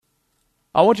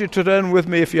I want you to turn with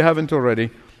me, if you haven't already,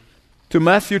 to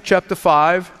Matthew chapter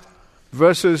 5,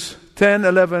 verses 10,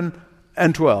 11,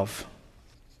 and 12.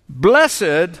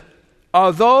 Blessed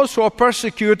are those who are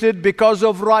persecuted because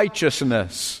of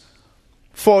righteousness,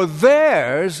 for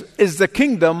theirs is the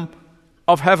kingdom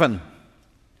of heaven.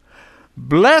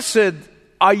 Blessed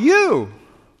are you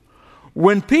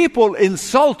when people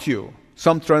insult you.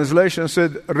 Some translations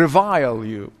said revile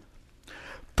you,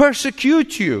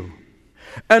 persecute you,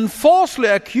 and falsely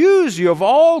accuse you of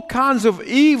all kinds of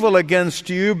evil against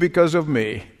you because of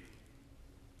me.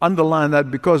 Underline that,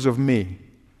 because of me.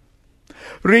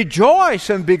 Rejoice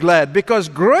and be glad, because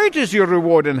great is your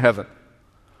reward in heaven.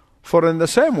 For in the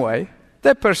same way,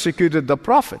 they persecuted the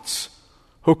prophets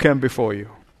who came before you.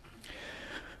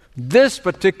 This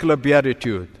particular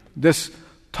beatitude, this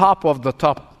top of the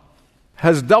top,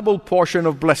 has double portion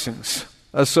of blessings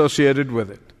associated with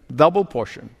it. Double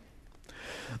portion.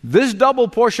 This double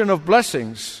portion of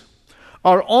blessings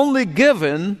are only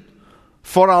given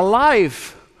for a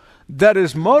life that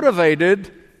is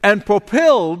motivated and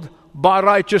propelled by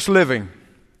righteous living.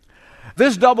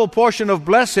 This double portion of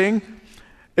blessing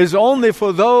is only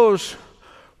for those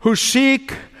who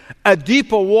seek a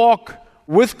deeper walk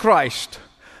with Christ.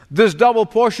 This double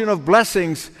portion of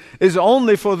blessings is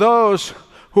only for those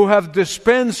who have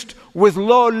dispensed with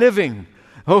low living,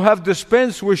 who have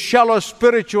dispensed with shallow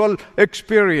spiritual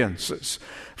experiences,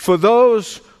 for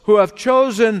those who have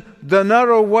chosen the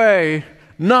narrow way,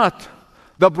 not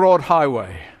the broad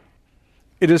highway.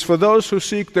 It is for those who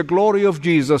seek the glory of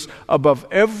Jesus above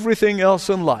everything else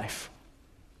in life.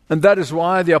 And that is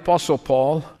why the Apostle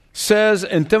Paul says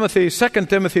in 2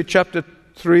 Timothy chapter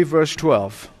 3, verse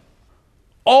 12,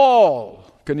 all,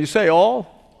 can you say all?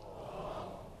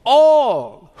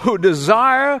 All who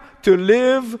desire to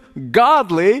live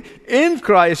godly in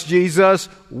Christ Jesus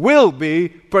will be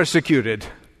persecuted.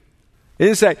 He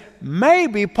didn't say,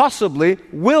 maybe, possibly,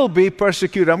 will be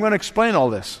persecuted. I'm going to explain all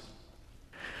this.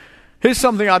 Here's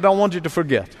something I don't want you to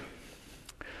forget.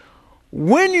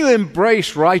 When you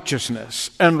embrace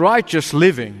righteousness and righteous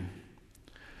living,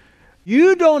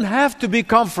 you don't have to be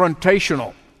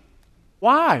confrontational.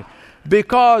 Why?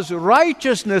 Because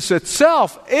righteousness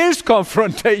itself is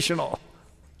confrontational.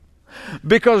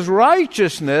 Because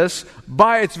righteousness,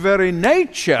 by its very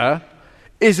nature,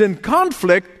 is in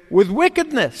conflict with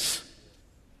wickedness.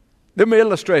 Let me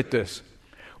illustrate this.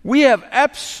 We have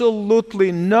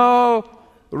absolutely no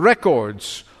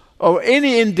records or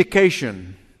any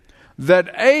indication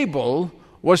that Abel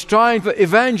was trying to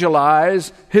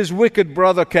evangelize his wicked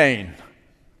brother Cain.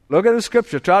 Look at the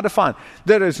scripture, try to find.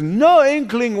 There is no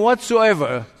inkling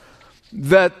whatsoever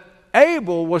that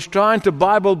Abel was trying to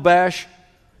Bible bash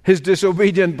his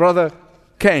disobedient brother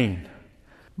Cain.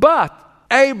 But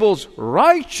Abel's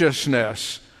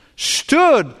righteousness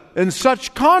stood in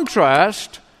such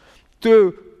contrast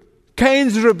to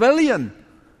Cain's rebellion.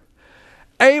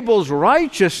 Abel's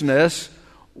righteousness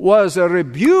was a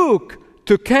rebuke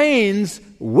to Cain's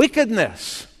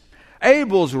wickedness.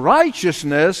 Abel's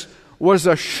righteousness was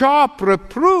a sharp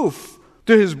reproof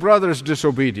to his brother's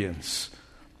disobedience.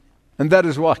 And that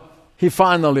is what he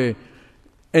finally,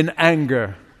 in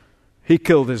anger, he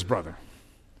killed his brother.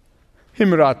 Hear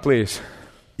me right, please.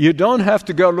 You don't have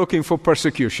to go looking for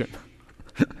persecution.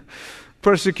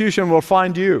 Persecution will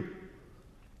find you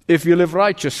if you live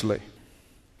righteously.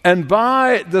 And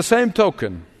by the same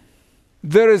token,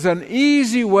 there is an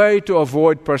easy way to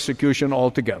avoid persecution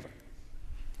altogether.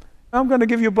 I'm going to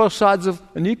give you both sides of,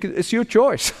 and it's your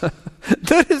choice.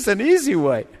 There is an easy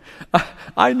way.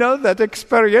 I know that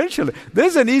experientially.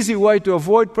 There's an easy way to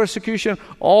avoid persecution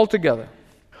altogether.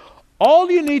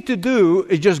 All you need to do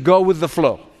is just go with the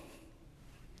flow.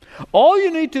 All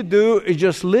you need to do is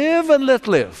just live and let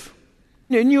live.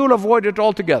 And you'll avoid it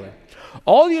altogether.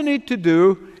 All you need to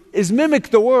do is mimic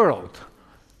the world.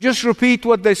 Just repeat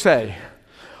what they say.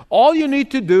 All you need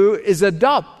to do is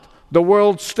adopt the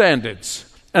world's standards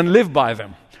and live by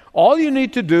them. All you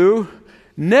need to do,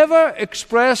 never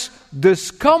express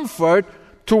discomfort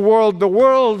toward the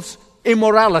world's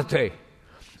immorality.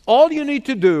 All you need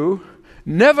to do,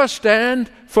 never stand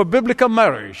for biblical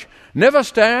marriage. Never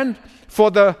stand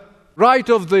for the right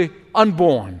of the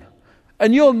unborn.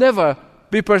 And you'll never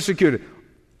be persecuted.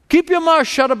 Keep your mouth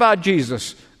shut about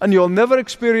Jesus, and you'll never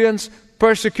experience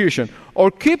persecution.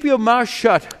 Or keep your mouth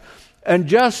shut and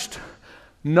just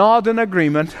nod in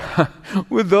agreement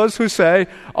with those who say,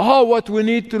 oh, what we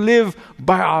need to live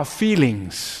by our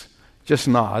feelings. Just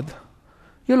nod.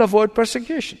 You'll avoid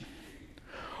persecution.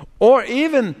 Or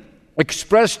even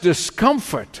express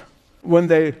discomfort when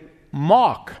they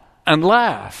mock and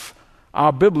laugh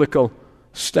our biblical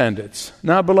standards.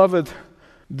 Now, beloved,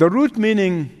 The root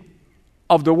meaning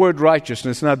of the word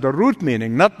righteousness, not the root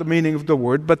meaning, not the meaning of the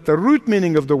word, but the root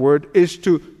meaning of the word is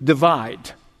to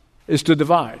divide. Is to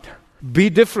divide. Be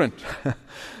different.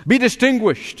 Be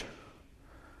distinguished.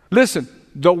 Listen,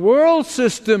 the world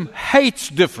system hates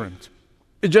different.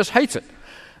 It just hates it.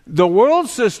 The world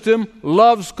system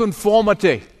loves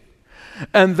conformity.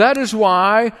 And that is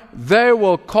why they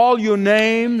will call you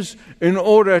names in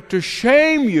order to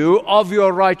shame you of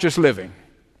your righteous living.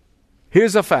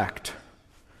 Here's a fact.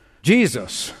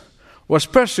 Jesus was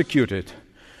persecuted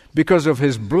because of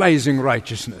his blazing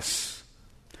righteousness.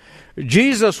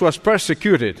 Jesus was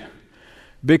persecuted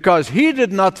because he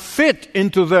did not fit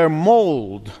into their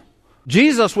mold.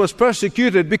 Jesus was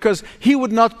persecuted because he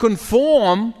would not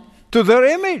conform to their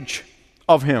image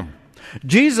of him.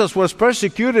 Jesus was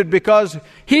persecuted because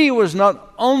he was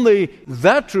not only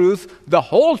the truth, the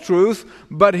whole truth,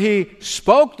 but he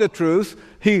spoke the truth,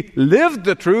 he lived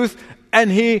the truth, and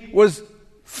he was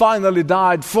finally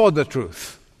died for the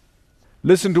truth.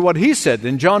 Listen to what he said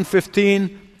in John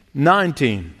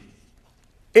 15:19.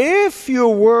 If you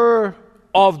were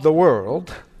of the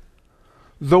world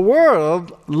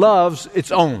loves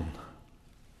its own.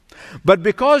 But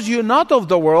because you're not of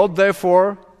the world,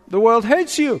 therefore the world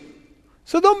hates you.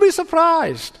 So don't be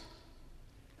surprised.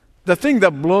 The thing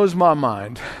that blows my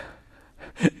mind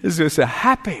is to say,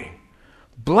 happy,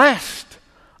 blessed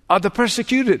are the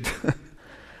persecuted.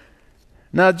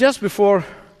 Now, just before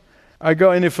I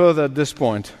go any further at this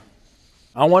point,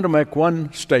 I want to make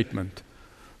one statement.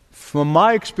 From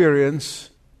my experience,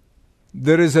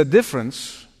 there is a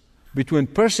difference between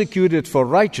persecuted for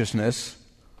righteousness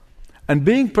and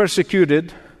being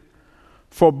persecuted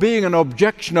for being an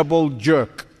objectionable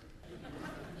jerk.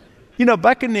 You know,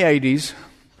 back in the 80s,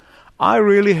 I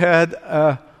really had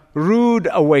a rude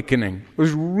awakening.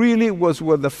 It was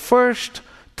the first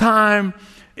time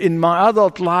in my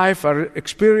adult life I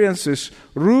experienced this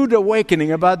rude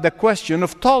awakening about the question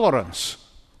of tolerance.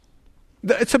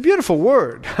 It's a beautiful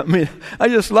word. I mean, I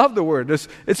just love the word.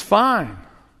 It's fine.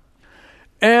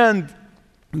 And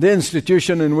the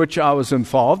institution in which I was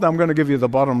involved, I'm going to give you the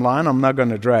bottom line, I'm not going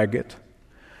to drag it.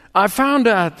 I found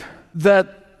out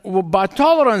that by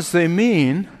tolerance they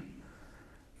mean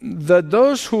that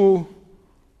those who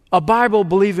are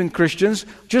Bible-believing Christians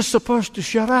just supposed to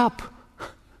shut up.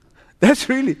 That's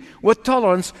really what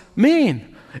tolerance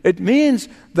means. It means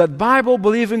that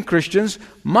Bible-believing Christians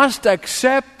must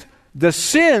accept the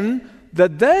sin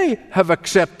that they have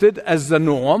accepted as the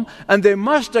norm, and they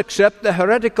must accept the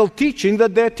heretical teaching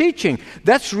that they're teaching.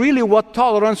 That's really what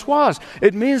tolerance was.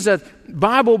 It means that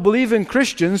Bible-believing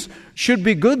Christians should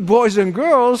be good boys and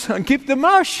girls and keep their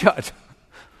mouth shut.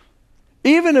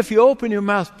 Even if you open your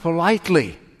mouth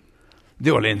politely,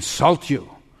 they will insult you.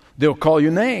 They will call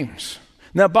you names.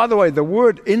 Now, by the way, the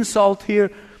word insult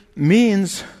here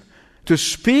means to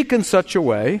speak in such a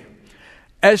way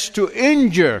as to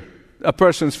injure a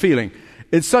person's feeling,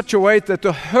 in such a way that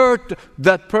to hurt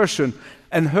that person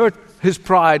and hurt his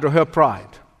pride or her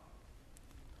pride.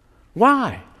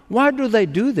 Why? Why do they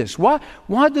do this? Why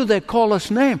do they call us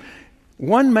names?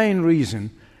 One main reason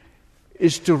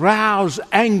is to rouse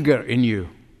anger in you.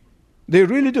 They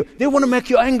really do. They want to make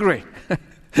you angry.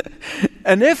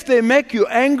 And if they make you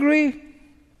angry,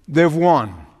 they've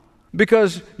won.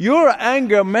 Because your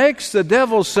anger makes the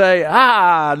devil say,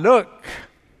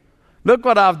 look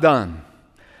what I've done.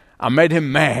 I made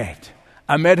him mad.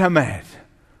 I made her mad.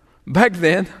 Back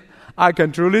then, I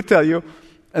can truly tell you,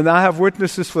 and I have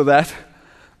witnesses for that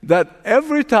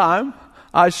every time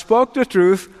I spoke the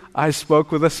truth, I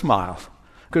spoke with a smile.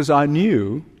 Because I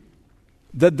knew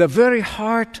that the very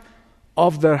heart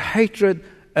of their hatred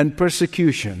and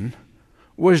persecution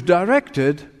was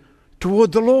directed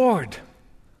toward the Lord,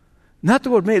 not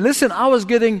toward me. Listen, I was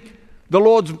getting the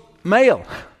Lord's mail.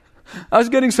 I was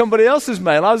getting somebody else's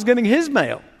mail. I was getting his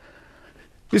mail.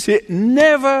 You see,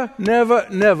 never, never,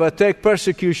 never take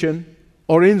persecution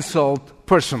or insult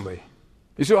personally.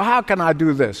 You say, well, how can I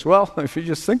do this? Well, if you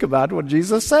just think about what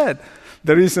Jesus said,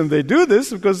 the reason they do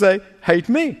this is because they hate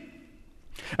me.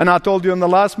 And I told you in the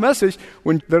last message,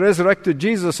 when the resurrected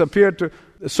Jesus appeared to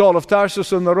Saul of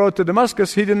Tarsus on the road to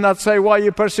Damascus, he did not say, why are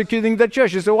you persecuting the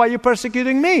church? He said, why are you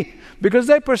persecuting me? Because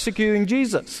they're persecuting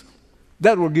Jesus.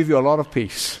 That will give you a lot of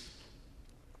peace.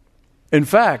 In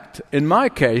fact, in my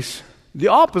case, the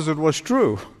opposite was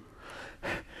true.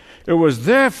 It was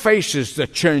their faces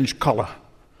that changed color.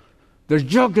 Their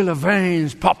jugular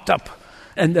veins popped up,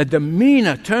 and the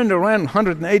demeanor turned around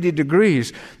 180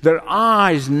 degrees. Their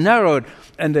eyes narrowed,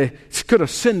 and they could have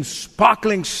sent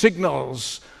sparkling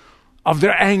signals of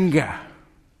their anger.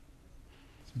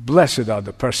 Blessed are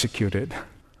the persecuted,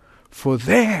 for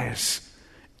theirs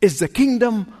is the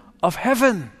kingdom of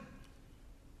heaven.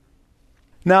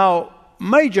 Now,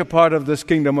 major part of this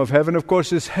kingdom of heaven, of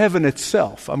course, is heaven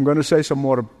itself. I'm going to say some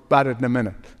more about it in a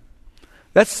minute.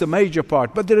 That's the major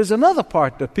part. But there is another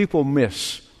part that people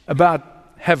miss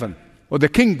about heaven, or the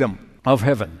kingdom of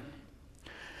heaven.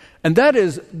 And that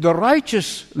is the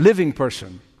righteous living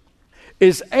person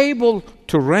is able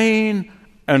to reign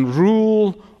and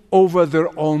rule over their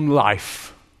own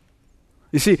life.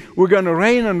 You see, we're going to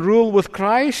reign and rule with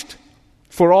Christ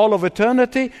for all of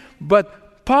eternity,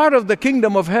 but part of the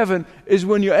kingdom of heaven is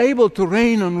when you're able to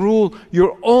reign and rule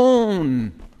your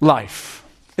own life.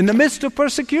 In the midst of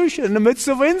persecution, in the midst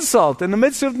of insult, in the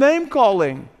midst of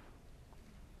name-calling,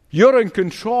 you're in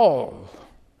control.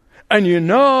 And you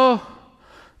know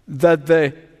that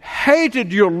they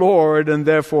hated your Lord and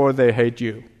therefore they hate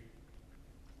you.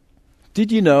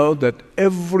 Did you know that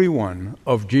every one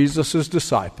of Jesus'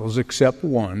 disciples, except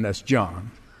one, that's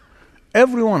John,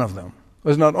 every one of them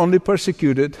was not only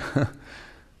persecuted,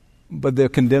 but they're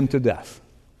condemned to death.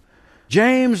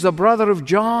 James, the brother of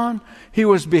John, he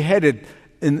was beheaded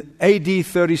in AD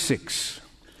 36.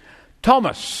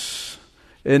 Thomas,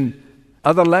 in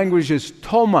other languages,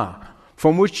 Thoma,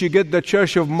 from which you get the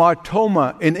church of Mar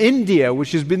Thoma in India,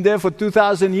 which has been there for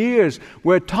 2,000 years,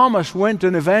 where Thomas went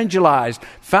and evangelized,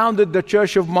 founded the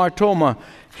church of Mar Thoma.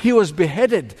 He was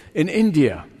beheaded in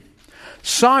India.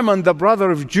 Simon, the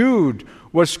brother of Jude,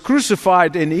 was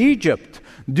crucified in Egypt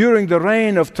during the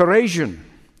reign of Trajan.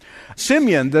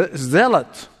 Simeon, the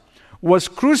zealot, was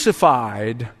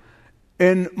crucified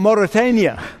in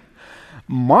Mauritania.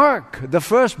 Mark, the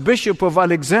first bishop of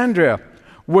Alexandria,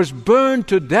 was burned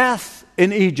to death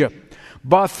in Egypt.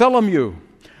 Bartholomew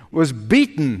was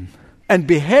beaten and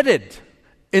beheaded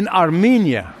in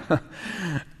Armenia.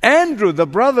 Andrew, the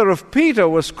brother of Peter,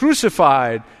 was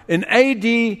crucified in AD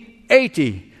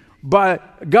 80 by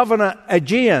Governor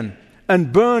Aegean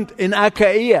and burnt in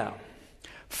Achaia.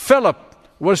 Philip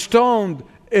was stoned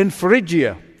in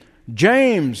Phrygia.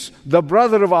 James, the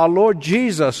brother of our Lord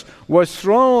Jesus, was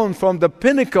thrown from the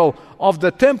pinnacle of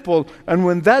the temple, and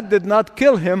when that did not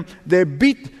kill him, they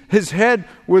beat his head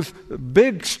with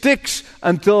big sticks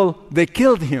until they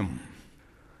killed him.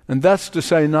 And that's to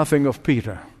say nothing of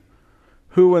Peter,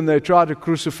 who, when they tried to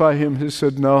crucify him, he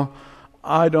said, "No,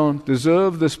 I don't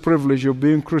deserve this privilege of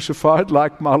being crucified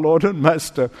like my Lord and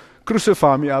Master.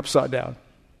 Crucify me upside down."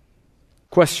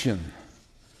 Question: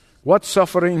 what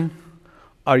suffering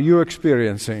are you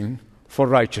experiencing for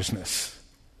righteousness?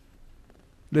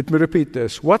 Let me repeat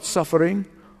this. What suffering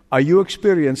are you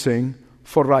experiencing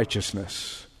for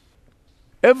righteousness?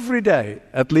 Every day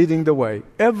at Leading the Way,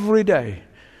 every day,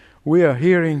 we are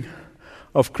hearing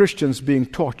of Christians being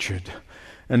tortured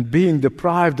and being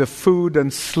deprived of food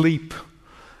and sleep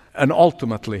and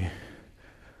ultimately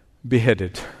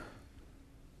beheaded.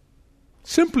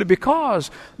 Simply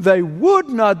because they would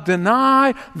not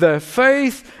deny their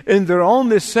faith in their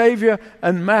only Savior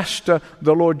and Master,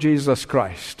 the Lord Jesus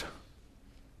Christ.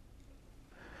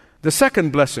 The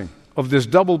second blessing of this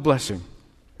double blessing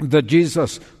that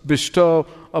Jesus bestows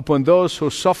upon those who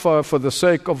suffer for the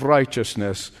sake of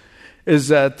righteousness is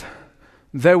that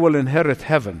they will inherit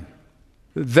heaven.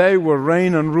 They will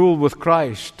reign and rule with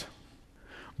Christ.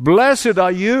 Blessed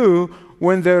are you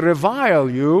when they revile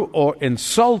you or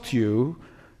insult you,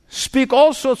 speak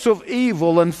all sorts of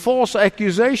evil and false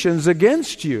accusations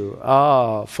against you,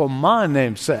 for my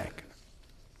name's sake.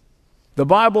 The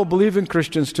Bible-believing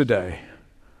Christians today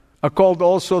are called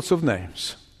all sorts of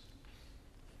names.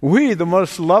 We, the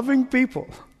most loving people,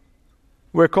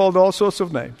 we're called all sorts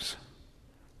of names.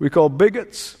 We're called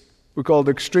bigots, we're called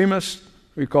extremists,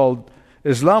 we're called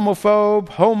Islamophobe,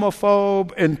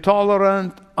 homophobe,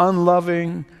 intolerant,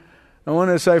 unloving. And when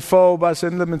I say phobe, I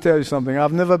said, let me tell you something.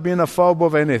 I've never been a phobe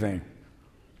of anything.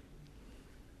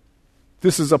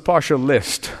 This is a partial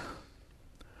list.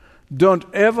 Don't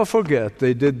ever forget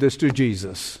they did this to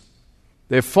Jesus.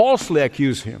 They falsely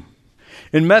accused him.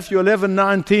 In Matthew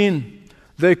 11:19,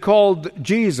 they called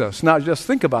Jesus. Now just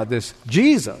think about this.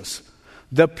 Jesus,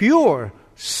 the pure,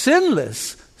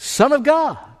 sinless Son of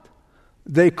God.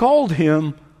 They called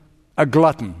him a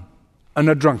glutton and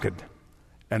a drunkard.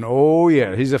 And oh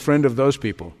yeah, he's a friend of those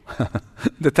people,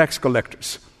 the tax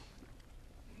collectors.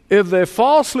 If they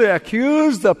falsely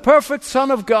accuse the perfect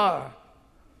Son of God,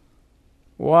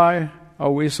 why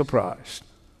are we surprised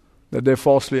that they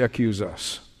falsely accuse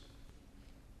us?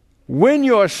 When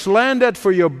you are slandered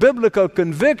for your biblical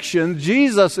conviction,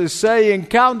 Jesus is saying,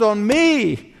 count on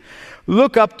me,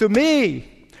 look up to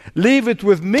me, leave it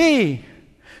with me,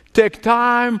 take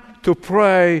time to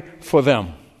pray for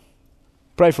them.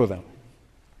 Pray for them.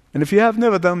 And if you have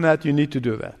never done that, you need to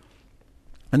do that.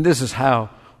 And this is how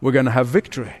we're going to have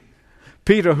victory.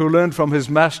 Peter, who learned from his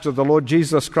master, the Lord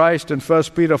Jesus Christ, in 1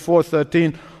 Peter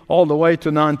 4:13 all the way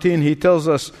to 19, he tells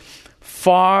us,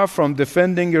 far from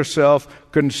defending yourself,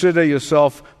 consider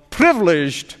yourself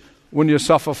privileged when you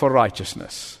suffer for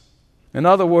righteousness. In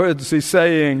other words, he's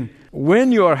saying,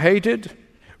 when you are hated,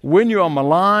 when you are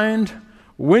maligned,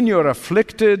 when you are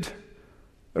afflicted,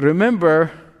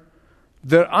 remember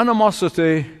their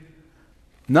animosity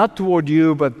not toward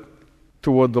you, but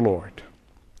toward the Lord.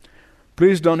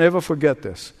 Please don't ever forget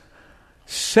this.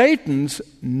 Satan's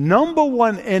number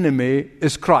one enemy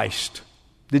is Christ.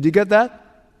 Did you get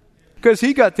that? Because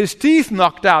he got his teeth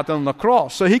knocked out on the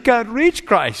cross, so he can't reach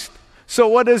Christ. So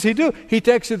what does he do? He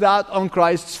takes it out on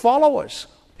Christ's followers.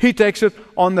 He takes it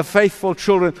on the faithful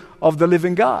children of the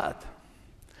living God.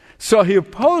 So he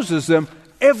opposes them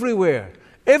everywhere.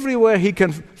 Everywhere he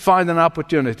can find an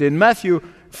opportunity. In Matthew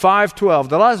 5:12,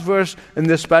 the last verse in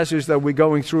this passage that we're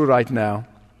going through right now,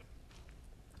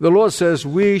 the Lord says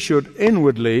we should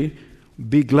inwardly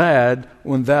be glad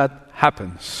when that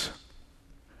happens.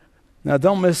 Now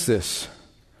don't miss this.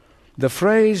 The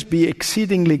phrase be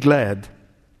exceedingly glad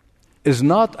is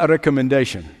not a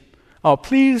recommendation. Oh,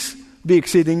 please be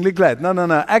exceedingly glad. No.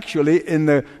 Actually, in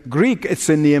the Greek, it's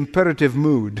in the imperative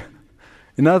mood.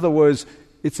 In other words,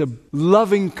 it's a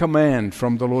loving command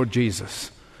from the Lord Jesus.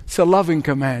 It's a loving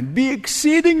command. Be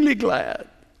exceedingly glad.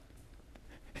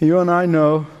 You and I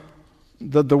know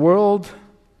that the world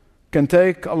can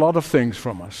take a lot of things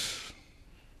from us.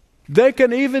 They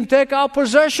can even take our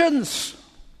possessions.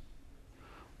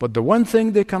 But the one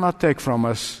thing they cannot take from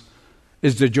us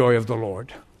is the joy of the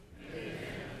Lord.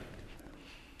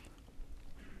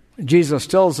 Jesus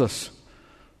tells us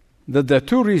that there are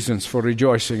two reasons for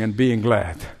rejoicing and being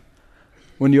glad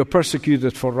when you're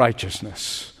persecuted for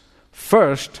righteousness.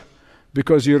 First,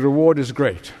 because your reward is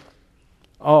great.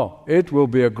 Oh, it will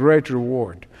be a great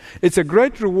reward. It's a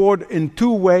great reward in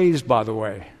two ways, by the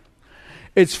way.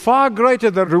 It's far greater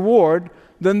the reward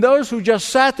than those who just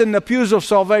sat in the pews of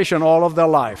salvation all of their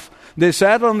life. They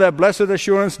sat on their blessed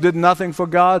assurance, did nothing for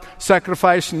God,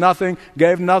 sacrificed nothing,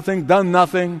 gave nothing, done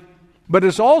nothing. But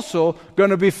it's also going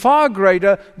to be far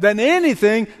greater than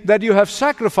anything that you have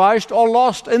sacrificed or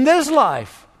lost in this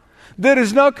life. There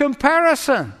is no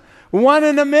comparison. 1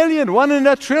 in a million, 1 in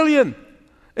a trillion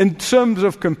in terms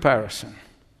of comparison.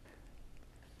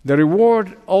 The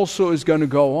reward also is going to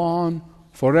go on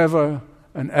forever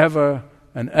and ever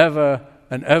and ever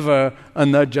and ever,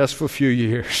 and not just for a few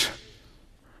years.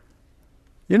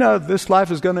 You know, this life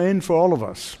is going to end for all of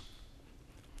us.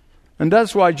 And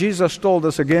that's why Jesus told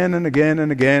us again and again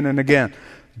and again and again,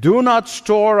 do not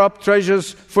store up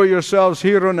treasures for yourselves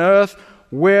here on earth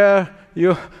where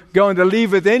you're going to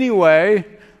leave it anyway,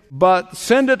 but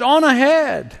send it on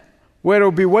ahead where it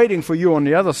will be waiting for you on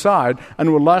the other side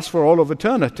and will last for all of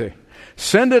eternity.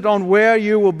 Send it on where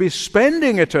you will be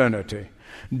spending eternity.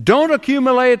 Don't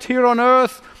accumulate here on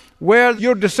earth where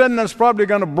your descendants probably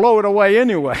going to blow it away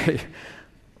anyway.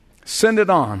 Send it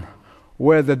on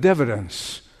where the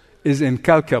dividends is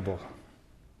incalculable.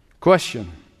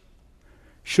 Question: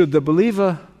 should the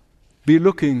believer be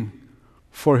looking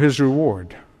for his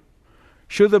reward?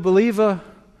 Should the believer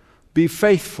be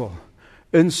faithful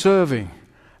in serving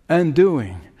and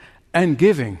doing and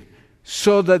giving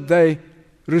so that they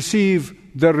receive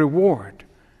the reward?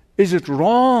 Is it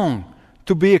wrong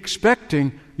to be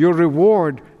expecting your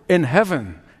reward in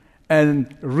heaven?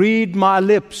 And read my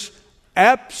lips,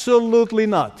 absolutely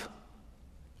not.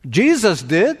 Jesus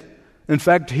did. In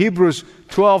fact, Hebrews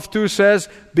 12:2 says,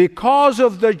 because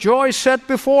of the joy set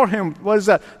before him, what is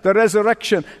that? The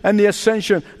resurrection and the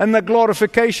ascension and the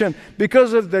glorification.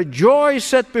 Because of the joy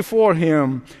set before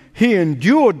him, he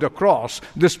endured the cross,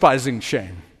 despising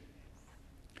shame.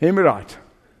 Hear me right.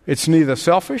 It's neither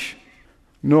selfish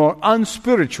nor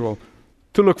unspiritual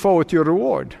to look forward to your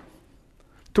reward,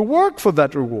 to work for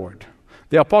that reward.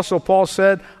 The Apostle Paul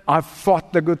said, I've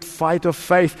fought the good fight of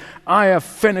faith. I have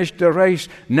finished the race.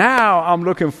 Now I'm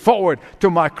looking forward to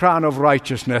my crown of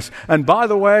righteousness. And by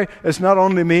the way, it's not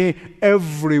only me,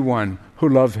 everyone who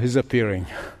loves his appearing.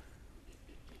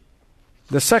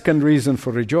 The second reason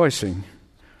for rejoicing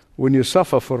when you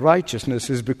suffer for righteousness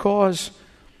is because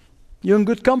you're in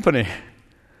good company.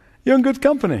 You're in good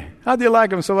company. How do you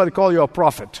like when somebody call you a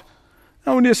prophet?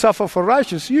 And when you suffer for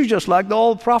righteousness, you're just like the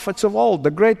old prophets of old,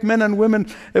 the great men and women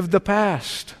of the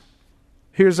past.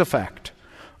 Here's a fact.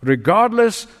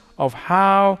 Regardless of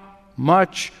how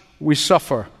much we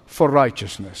suffer for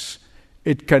righteousness,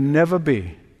 it can never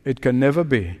be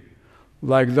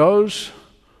like those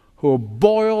who are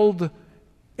boiled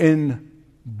in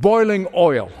boiling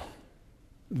oil,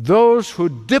 those who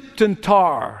dipped in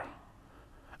tar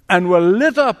and were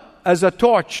lit up as a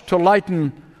torch to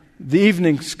lighten the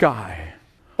evening sky,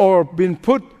 or been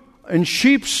put in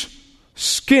sheep's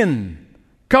skin,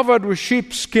 covered with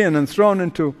sheep's skin and thrown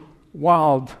into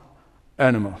wild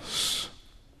animals.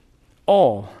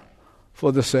 All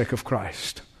for the sake of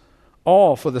Christ.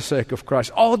 All for the sake of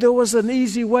Christ. Oh, there was an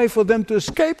easy way for them to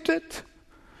escape it.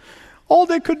 All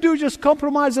they could do is just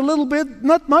compromise a little bit,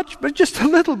 not much, but just a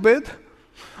little bit.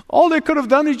 All they could have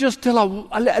done is just tell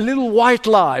a little white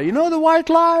lie. You know the white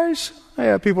lies?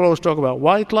 Yeah, people always talk about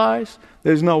white lies.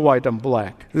 There's no white and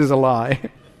black. There's a lie.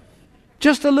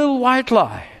 Just a little white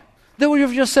lie. They would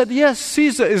have just said, yes,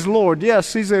 Caesar is Lord. Yes,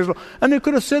 Caesar is Lord. And they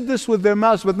could have said this with their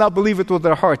mouths, but not believe it with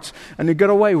their hearts. And they get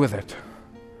away with it.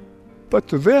 But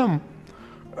to them,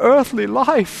 earthly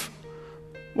life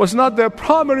was not their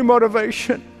primary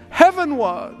motivation. Heaven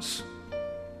was.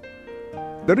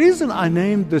 The reason I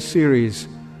named the series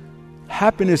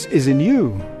Happiness is in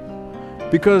You,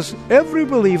 because every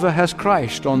believer has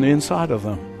Christ on the inside of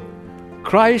them.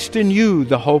 Christ in you,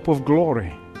 the hope of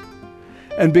glory.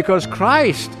 And because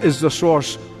Christ is the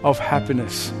source of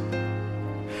happiness.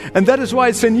 And that is why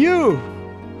it's in you.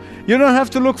 You don't have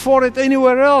to look for it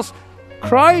anywhere else.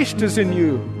 Christ is in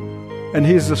you. And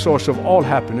He is the source of all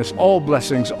happiness, all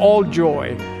blessings, all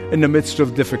joy in the midst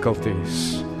of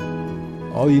difficulties.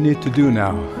 All you need to do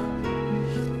now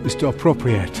is to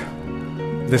appropriate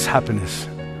this happiness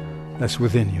that's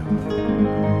within you.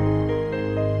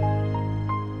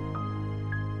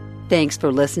 Thanks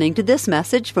for listening to this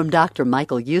message from Dr.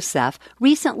 Michael Youssef,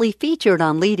 recently featured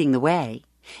on Leading the Way.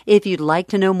 If you'd like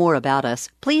to know more about us,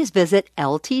 please visit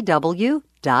ltw.org.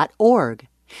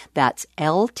 That's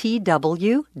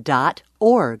ltw.org.